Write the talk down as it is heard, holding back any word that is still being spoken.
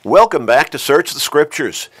Welcome back to Search the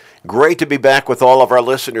Scriptures. Great to be back with all of our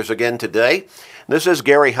listeners again today. This is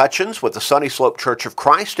Gary Hutchins with the Sunny Slope Church of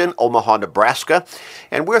Christ in Omaha, Nebraska,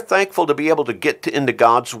 and we're thankful to be able to get into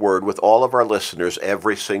God's Word with all of our listeners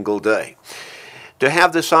every single day. To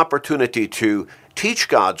have this opportunity to teach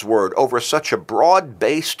God's Word over such a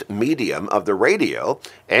broad-based medium of the radio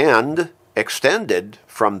and extended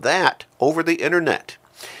from that over the internet.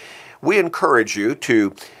 We encourage you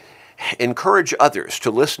to encourage others to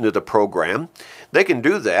listen to the program. They can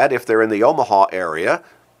do that if they're in the Omaha area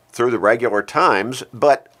through the regular times,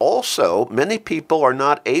 but also many people are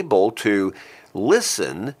not able to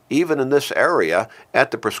listen, even in this area, at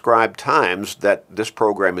the prescribed times that this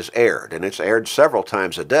program is aired. And it's aired several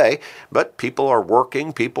times a day, but people are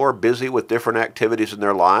working, people are busy with different activities in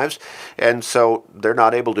their lives, and so they're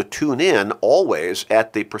not able to tune in always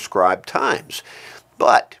at the prescribed times.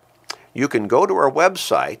 But you can go to our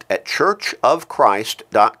website at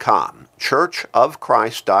churchofchrist.com,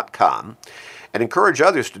 churchofchrist.com, and encourage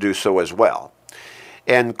others to do so as well.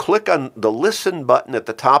 And click on the Listen button at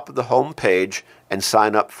the top of the home page and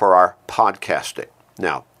sign up for our podcasting.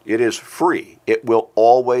 Now, it is free. It will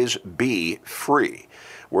always be free.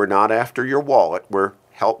 We're not after your wallet.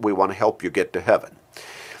 We want to help you get to heaven.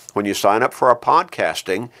 When you sign up for our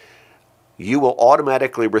podcasting, you will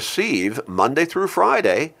automatically receive Monday through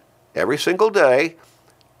Friday, every single day,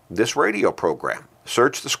 this radio program,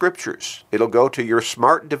 Search the Scriptures. It'll go to your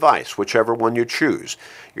smart device, whichever one you choose,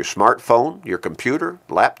 your smartphone, your computer,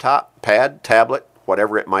 laptop, pad, tablet,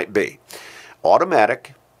 whatever it might be.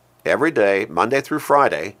 Automatic, every day, Monday through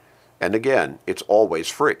Friday, and again, it's always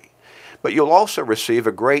free. But you'll also receive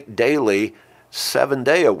a great daily,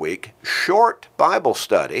 7-day-a-week, short Bible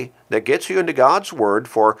study that gets you into God's Word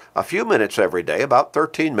for a few minutes every day, about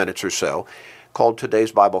 13 minutes or so, called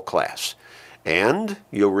Today's Bible Class. And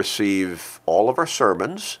you'll receive all of our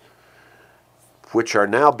sermons, which are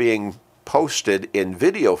now being posted in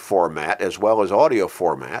video format as well as audio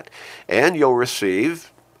format. And you'll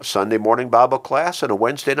receive a Sunday morning Bible class and a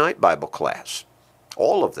Wednesday night Bible class.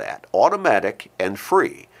 All of that, automatic and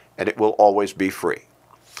free, and it will always be free.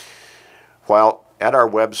 While at our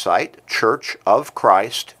website,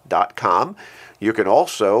 churchofchrist.com, you can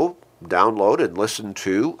also download and listen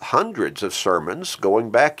to hundreds of sermons going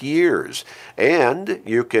back years, and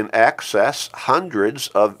you can access hundreds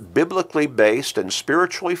of biblically based and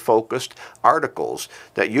spiritually focused articles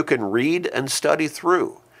that you can read and study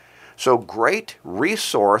through. So great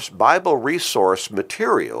resource, Bible resource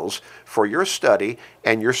materials for your study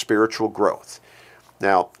and your spiritual growth.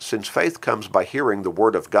 Now, since faith comes by hearing the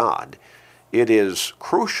Word of God, it is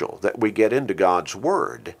crucial that we get into God's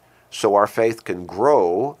Word so our faith can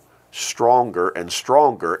grow stronger and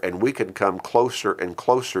stronger, and we can come closer and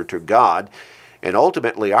closer to God. And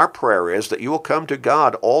ultimately, our prayer is that you will come to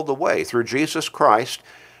God all the way through Jesus Christ,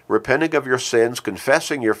 repenting of your sins,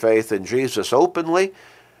 confessing your faith in Jesus openly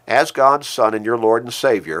as God's Son and your Lord and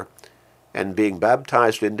Savior, and being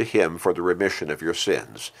baptized into Him for the remission of your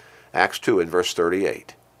sins. Acts 2 and verse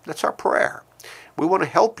 38. That's our prayer. We want to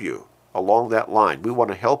help you along that line. We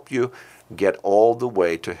want to help you get all the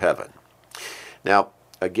way to heaven. Now,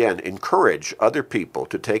 again, encourage other people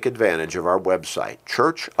to take advantage of our website,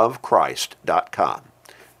 churchofchrist.com.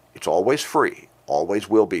 It's always free, always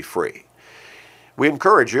will be free. We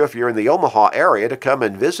encourage you, if you're in the Omaha area, to come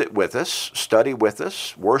and visit with us, study with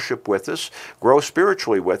us, worship with us, grow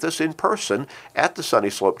spiritually with us in person at the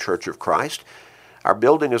Sunny Slope Church of Christ. Our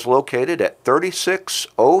building is located at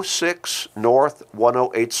 3606 North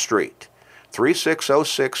 108th Street.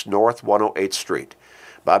 3606 North 108th Street.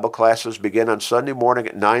 Bible classes begin on Sunday morning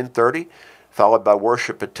at 9:30, followed by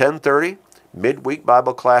worship at 10:30. Midweek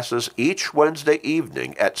Bible classes each Wednesday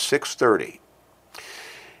evening at 6:30.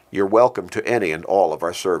 You're welcome to any and all of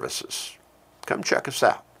our services. Come check us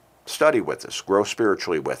out. Study with us. Grow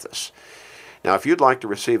spiritually with us. Now, if you'd like to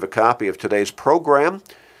receive a copy of today's program,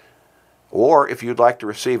 or if you'd like to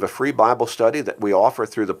receive a free Bible study that we offer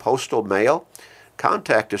through the postal mail,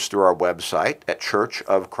 contact us through our website at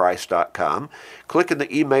churchofchrist.com. Click in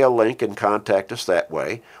the email link and contact us that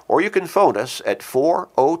way. Or you can phone us at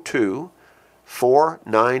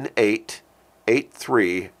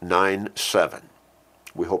 402-498-8397.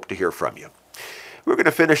 We hope to hear from you. We're going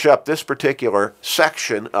to finish up this particular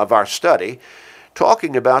section of our study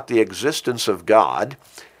talking about the existence of God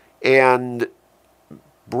and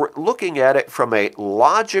looking at it from a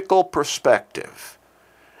logical perspective.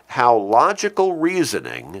 How logical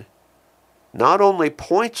reasoning not only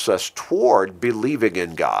points us toward believing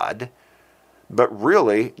in God, but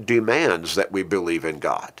really demands that we believe in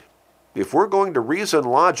God. If we're going to reason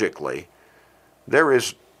logically, there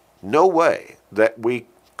is no way that we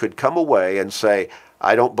could come away and say,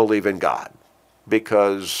 I don't believe in God,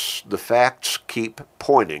 because the facts keep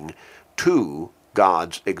pointing to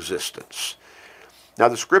God's existence. Now,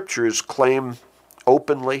 the Scriptures claim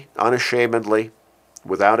openly, unashamedly,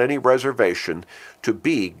 without any reservation, to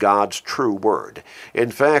be God's true word. In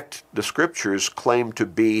fact, the Scriptures claim to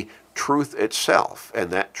be truth itself, and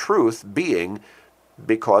that truth being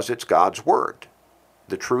because it's God's word,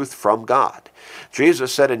 the truth from God.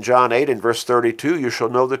 Jesus said in John 8 and verse 32, you shall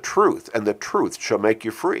know the truth, and the truth shall make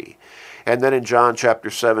you free. And then in John chapter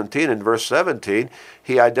 17 and verse 17,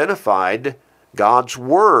 he identified God's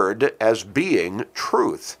word as being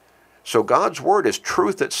truth. So God's word is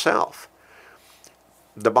truth itself.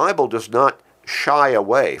 The Bible does not shy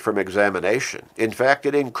away from examination. In fact,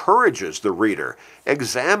 it encourages the reader.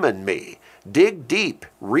 Examine me. Dig deep.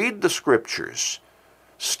 Read the Scriptures.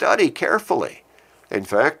 Study carefully. In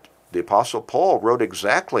fact, the Apostle Paul wrote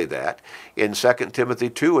exactly that in 2 Timothy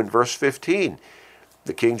 2 and verse 15.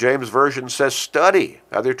 The King James Version says, study.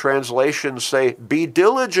 Other translations say, be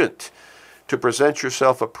diligent to present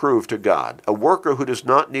yourself approved to God, a worker who does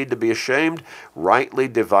not need to be ashamed, rightly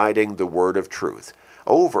dividing the word of truth.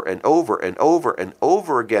 Over and over and over and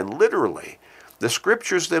over again, literally, the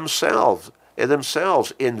Scriptures themselves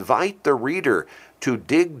invite the reader to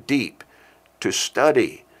dig deep, to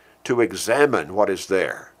study, to examine what is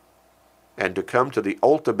there, and to come to the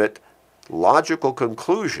ultimate logical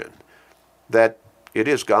conclusion that it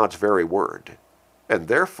is God's very word, and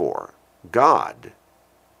therefore God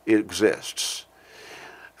exists.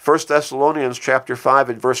 1 Thessalonians chapter 5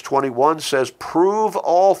 and verse 21 says, prove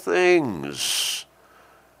all things.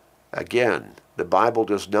 Again, the Bible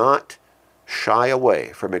does not shy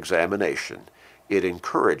away from examination. It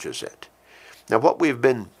encourages it. Now, what we've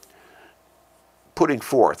been putting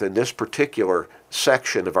forth in this particular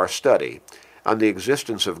section of our study on the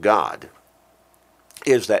existence of God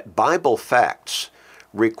is that Bible facts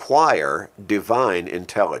require divine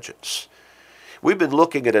intelligence. We've been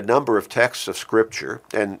looking at a number of texts of Scripture,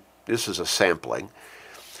 and this is a sampling,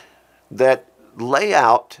 that lay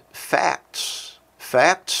out facts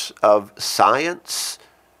of science,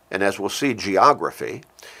 and as we'll see, geography,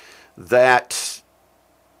 that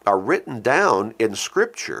are written down in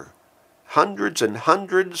Scripture hundreds and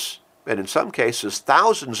hundreds, and in some cases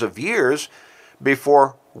thousands of years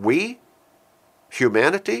before we,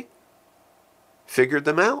 humanity, figured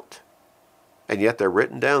them out. And yet they're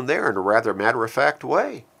written down there in a rather matter-of-fact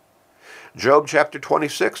way. Job chapter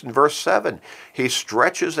 26 and verse 7, he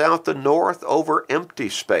stretches out the north over empty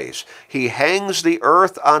space. He hangs the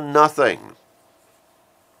earth on nothing.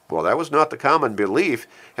 Well, that was not the common belief.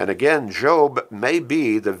 And again, Job may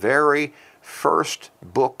be the very first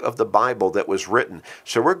book of the Bible that was written.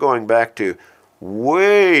 So we're going back to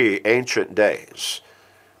way ancient days.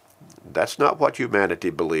 That's not what humanity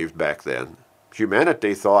believed back then.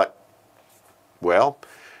 Humanity thought, well,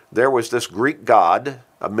 there was this Greek god,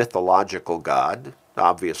 a mythological god,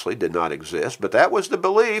 obviously did not exist, but that was the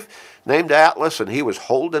belief, named Atlas, and he was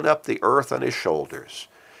holding up the earth on his shoulders.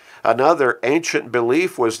 Another ancient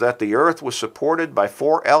belief was that the earth was supported by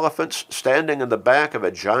 4 elephants standing in the back of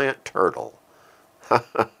a giant turtle.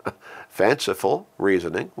 Fanciful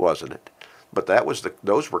reasoning, wasn't it? But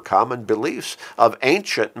those were common beliefs of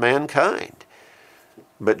ancient mankind.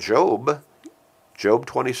 But Job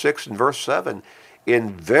 26 and verse 7,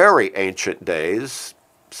 in very ancient days,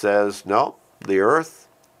 says, no, the earth,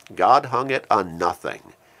 God hung it on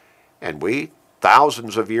nothing. And we,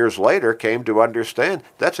 thousands of years later, came to understand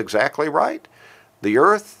that's exactly right. The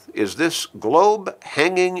earth is this globe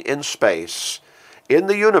hanging in space, in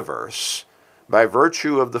the universe, by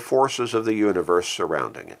virtue of the forces of the universe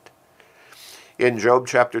surrounding it. In Job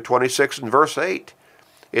chapter 26 and verse 8,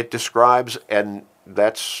 it describes, and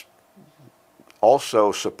that's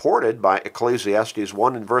also supported by Ecclesiastes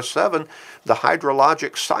 1 and verse 7, the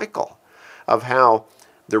hydrologic cycle of how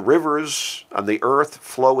the rivers on the earth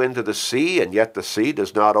flow into the sea, and yet the sea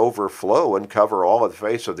does not overflow and cover all of the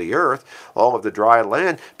face of the earth, all of the dry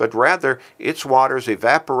land, but rather its waters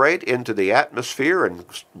evaporate into the atmosphere and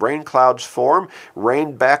rain clouds form,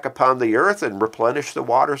 rain back upon the earth, and replenish the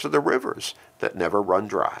waters of the rivers that never run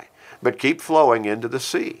dry, but keep flowing into the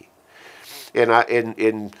sea.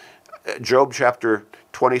 In Job chapter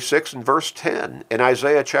 26 and verse 10, in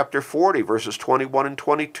Isaiah chapter 40, verses 21 and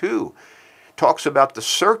 22, talks about the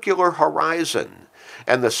circular horizon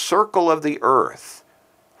and the circle of the earth,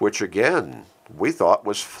 which again, we thought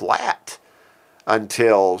was flat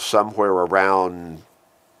until somewhere around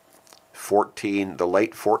the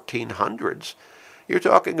late 1400s. You're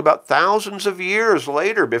talking about thousands of years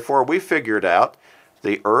later before we figured out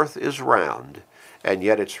the earth is round. and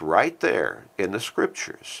yet it's right there in the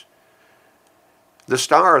Scriptures. The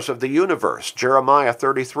stars of the universe, Jeremiah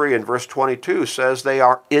 33 and verse 22 says they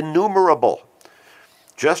are innumerable,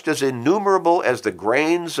 just as innumerable as the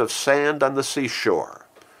grains of sand on the seashore.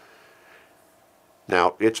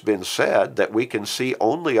 Now, it's been said that we can see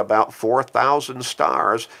only about 4,000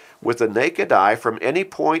 stars with the naked eye from any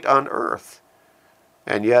point on Earth.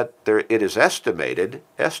 And yet it is estimated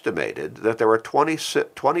that there are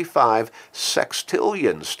 25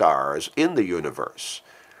 sextillion stars in the universe.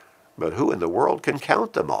 But who in the world can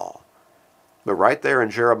count them all? But right there in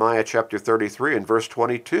Jeremiah chapter 33 and verse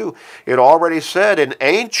 22, it already said in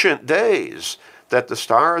ancient days that the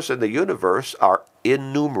stars in the universe are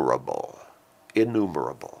innumerable.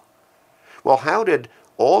 Innumerable. Well, how did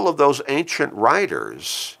all of those ancient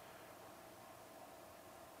writers,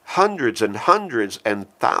 hundreds and hundreds and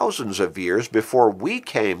thousands of years before we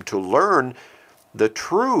came to learn the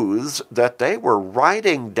truths that they were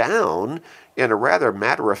writing down in a rather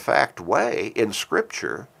matter-of-fact way in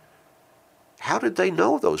Scripture, how did they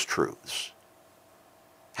know those truths?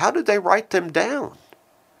 How did they write them down?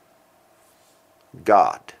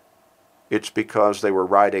 God. It's because they were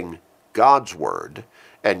writing God's Word,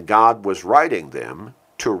 and God was writing them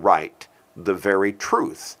to write the very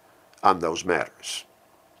truth on those matters.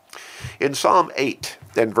 In Psalm 8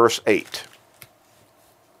 and verse 8,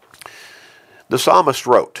 the psalmist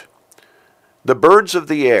wrote, "The birds of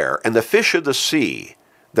the air and the fish of the sea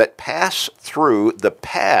that pass through the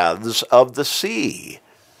paths of the sea."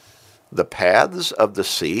 The paths of the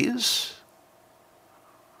seas?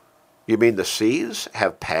 You mean the seas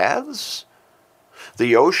have paths?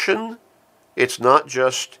 The ocean, it's not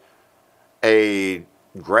just a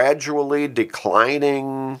gradually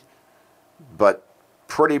declining but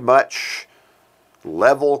pretty much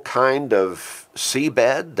level kind of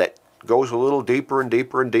seabed that goes a little deeper and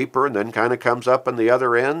deeper and deeper and then kind of comes up on the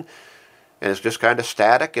other end and it's just kind of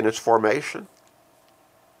static in its formation.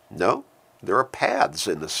 No, there are paths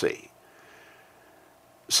in the sea.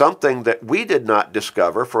 Something that we did not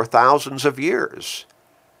discover for thousands of years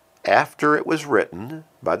after it was written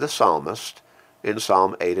by the psalmist in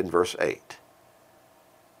Psalm 8 and verse 8.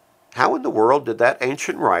 How in the world did that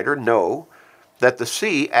ancient writer know that the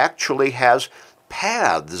sea actually has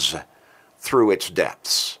paths through its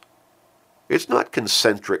depths? It's not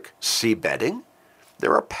concentric seabedding.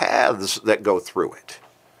 There are paths that go through it.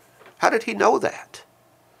 How did he know that?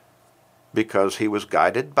 Because he was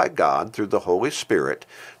guided by God through the Holy Spirit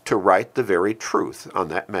to write the very truth on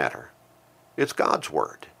that matter. It's God's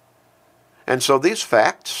Word. And so these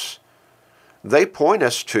facts, they point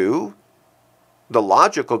us to the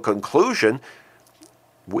logical conclusion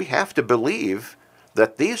we have to believe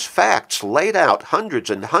that these facts laid out hundreds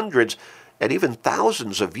and hundreds and even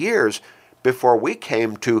thousands of years before we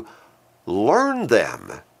came to learn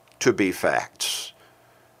them to be facts.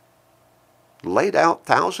 Laid out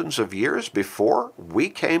thousands of years before we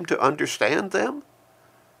came to understand them?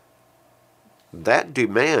 That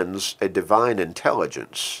demands a divine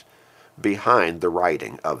intelligence behind the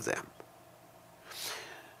writing of them.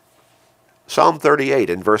 Psalm 38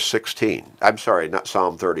 and verse 16. I'm sorry, not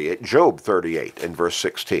Psalm 38, Job 38 and verse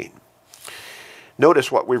 16.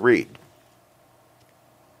 Notice what we read.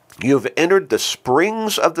 "You've entered the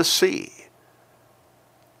springs of the sea."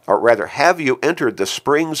 Or rather, have you entered the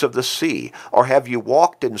springs of the sea? Or have you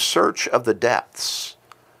walked in search of the depths?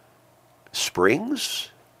 Springs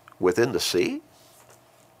within the sea?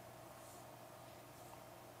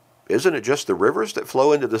 Isn't it just the rivers that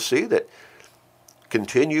flow into the sea that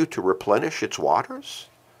continue to replenish its waters?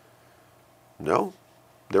 No,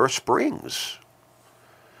 there are springs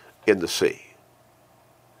in the sea.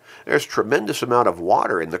 There's a tremendous amount of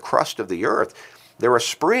water in the crust of the earth. There are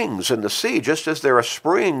springs in the sea, just as there are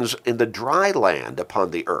springs in the dry land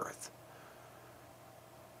upon the earth.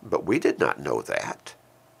 But we did not know that.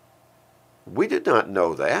 We did not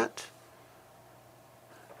know that.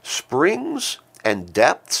 Springs and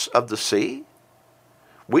depths of the sea?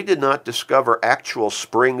 We did not discover actual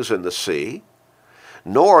springs in the sea,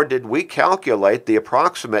 nor did we calculate the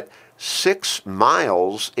approximate 6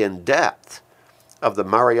 miles in depth of the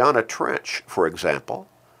Mariana Trench, for example,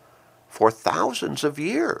 for thousands of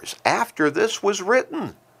years after this was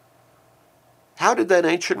written. How did that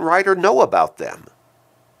ancient writer know about them?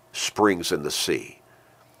 Springs in the sea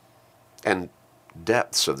and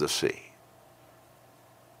depths of the sea.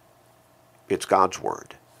 It's God's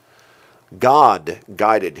Word. God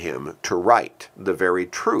guided him to write the very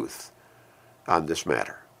truth on this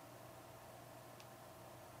matter.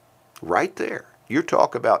 Right there. You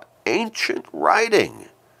talk about ancient writing.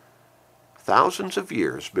 Thousands of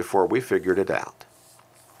years before we figured it out.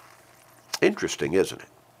 Interesting, isn't it?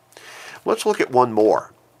 Let's look at one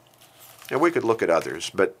more. And we could look at others,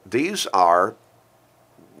 but these are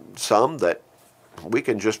some that we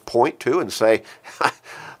can just point to and say,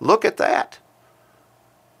 look at that.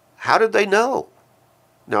 How did they know?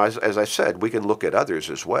 Now, as I said, we can look at others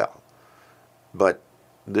as well. But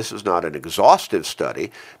this is not an exhaustive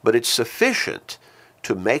study, but it's sufficient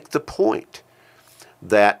to make the point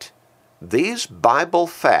that these Bible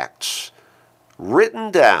facts written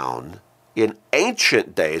down in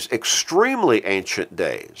ancient days, extremely ancient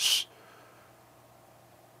days,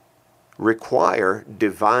 require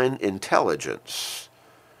divine intelligence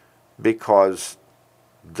because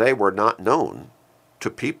they were not known to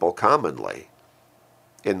people commonly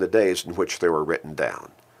in the days in which they were written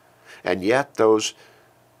down. And yet those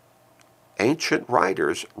ancient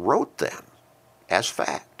writers wrote them as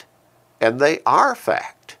fact. And they are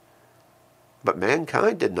fact. But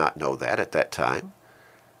mankind did not know that at that time.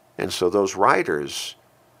 And so those writers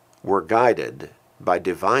were guided by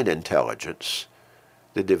divine intelligence,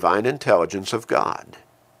 the divine intelligence of God,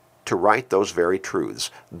 to write those very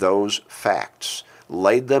truths, those facts,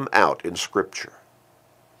 laid them out in Scripture.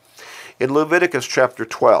 In Leviticus chapter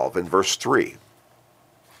 12 and verse 3,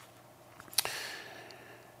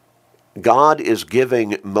 God is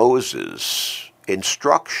giving Moses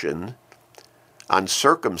instruction on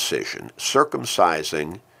circumcision,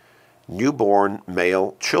 circumcising newborn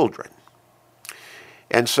male children.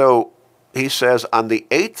 And so he says, on the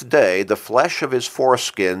 8th day, the flesh of his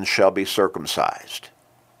foreskin shall be circumcised.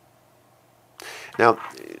 Now,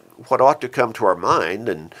 what ought to come to our mind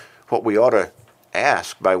and what we ought to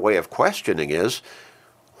ask by way of questioning is,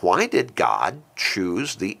 why did God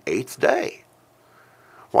choose the 8th day?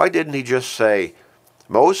 Why didn't he just say,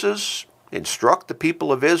 Moses, instruct the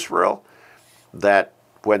people of Israel that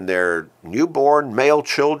when their newborn male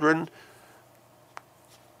children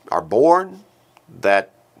are born,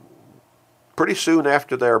 that pretty soon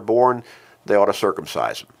after they're born, they ought to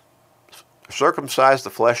circumcise them. Circumcise the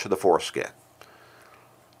flesh of the foreskin.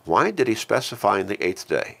 Why did he specify in the 8th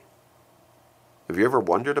day? Have you ever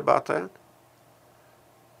wondered about that?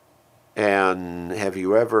 And have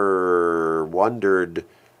you ever wondered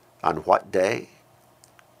on what day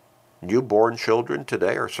newborn children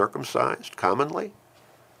today are circumcised commonly?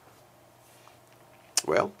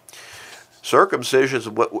 Well,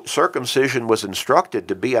 circumcision was instructed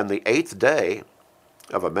to be on the 8th day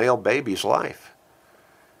of a male baby's life.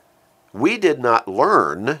 We did not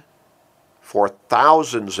learn for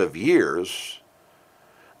thousands of years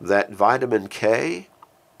that vitamin K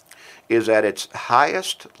is at its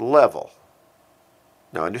highest level.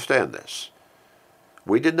 Now understand this.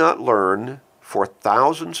 We did not learn for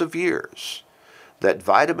thousands of years that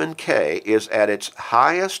vitamin K is at its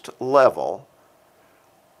highest level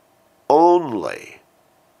only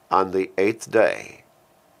on the 8th day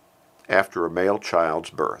after a male child's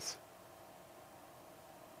birth.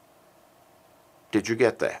 Did you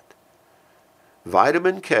get that?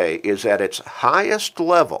 Vitamin K is at its highest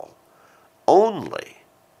level only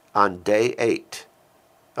on day 8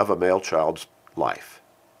 of a male child's life,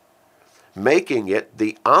 making it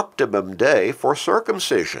the optimum day for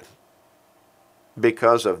circumcision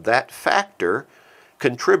because of that factor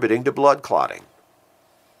contributing to blood clotting.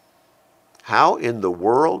 How in the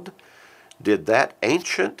world did that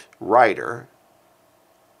ancient writer,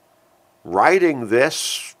 writing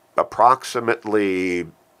this approximately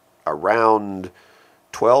around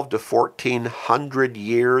 12 to 1400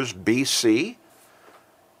 years BC,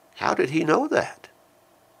 how did he know that?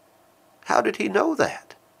 How did he know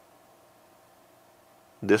that?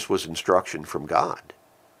 This was instruction from God.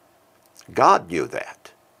 God knew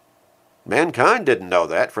that. Mankind didn't know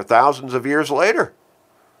that for thousands of years later.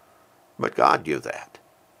 But God knew that.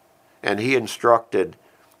 And he instructed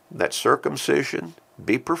that circumcision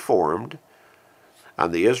be performed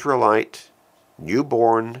on the Israelite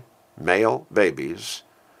newborn male babies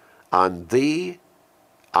on the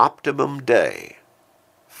optimum day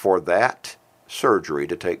for that surgery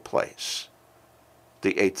to take place,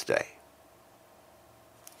 the 8th day.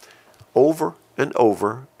 Over and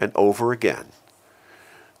over and over again,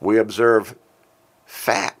 we observe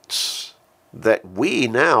facts that we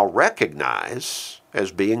now recognize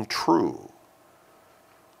as being true.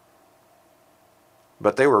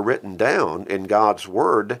 But they were written down in God's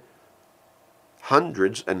Word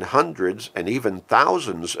hundreds and hundreds and even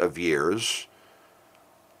thousands of years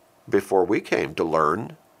before we came to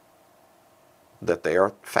learn that they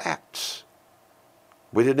are facts.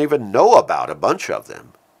 We didn't even know about a bunch of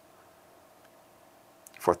them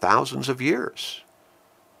for thousands of years.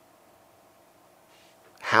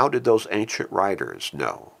 How did those ancient writers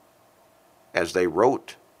know, as they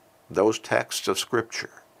wrote those texts of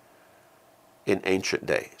Scripture in ancient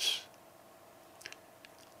days.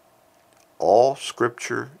 All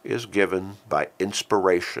Scripture is given by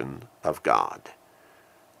inspiration of God.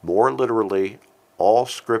 More literally, all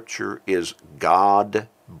Scripture is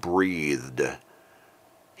God-breathed,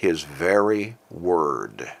 His very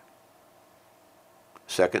word.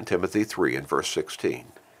 2 Timothy 3 and verse 16.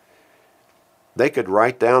 They could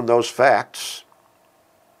write down those facts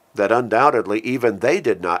that undoubtedly even they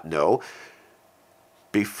did not know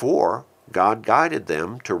before God guided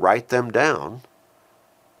them to write them down,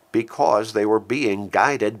 because they were being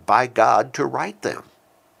guided by God to write them.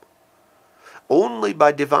 Only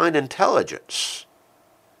by divine intelligence,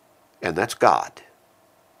 and that's God,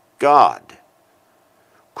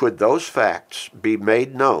 could those facts be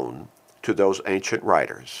made known to those ancient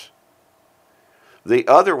writers. The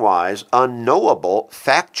otherwise unknowable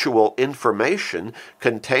factual information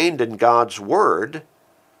contained in God's Word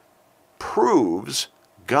proves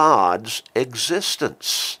God's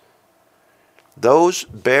existence. Those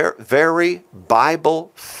very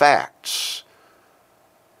Bible facts,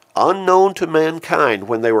 unknown to mankind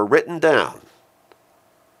when they were written down,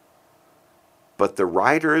 but the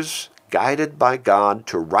writers guided by God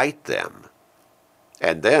to write them,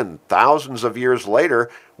 and then thousands of years later,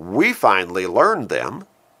 we finally learned them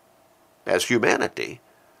as humanity.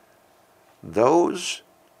 Those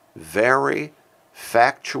very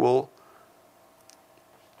factual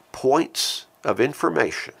points of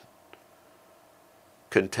information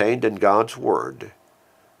contained in God's Word,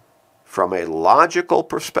 from a logical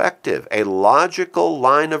perspective, a logical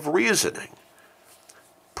line of reasoning,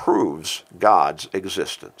 proves God's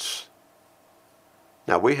existence.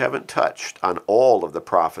 Now, we haven't touched on all of the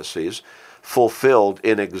prophecies fulfilled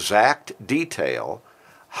in exact detail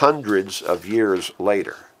hundreds of years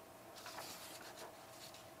later.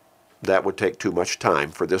 That would take too much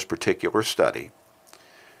time for this particular study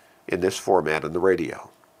in this format on the radio.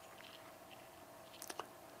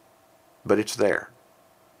 But it's there,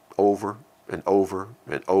 over and over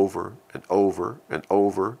and over and over and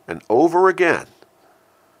over and over again.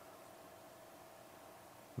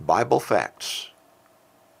 Bible facts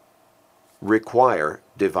require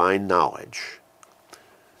divine knowledge,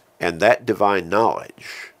 and that divine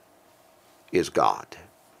knowledge is God.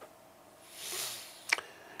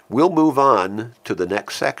 We'll move on to the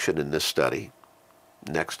next section in this study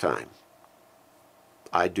next time.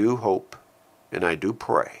 I do hope and I do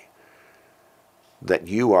pray that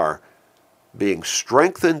you are being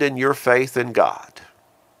strengthened in your faith in God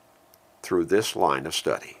through this line of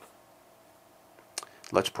study.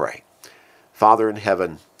 Let's pray. Father in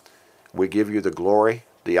heaven, we give you the glory,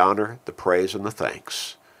 the honor, the praise, and the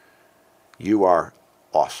thanks. You are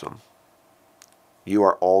awesome. You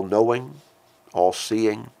are all-knowing,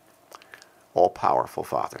 all-seeing, all-powerful,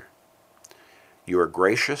 Father. You are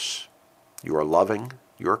gracious, you are loving,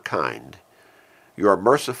 you are kind, you are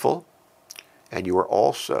merciful, and you are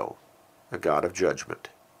also a God of judgment.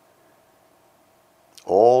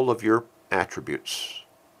 All of your attributes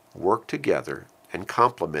work together and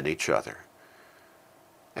complement each other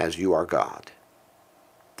as you are God.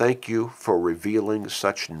 Thank you for revealing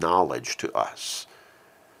such knowledge to us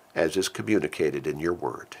as is communicated in your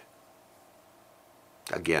word.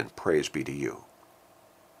 Again, praise be to you.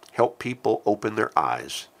 Help people open their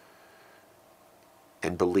eyes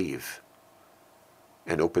and believe,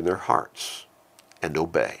 and open their hearts and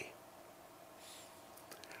obey.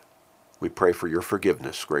 We pray for your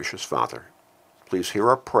forgiveness, gracious Father. Please hear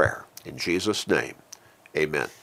our prayer. In Jesus' name, amen.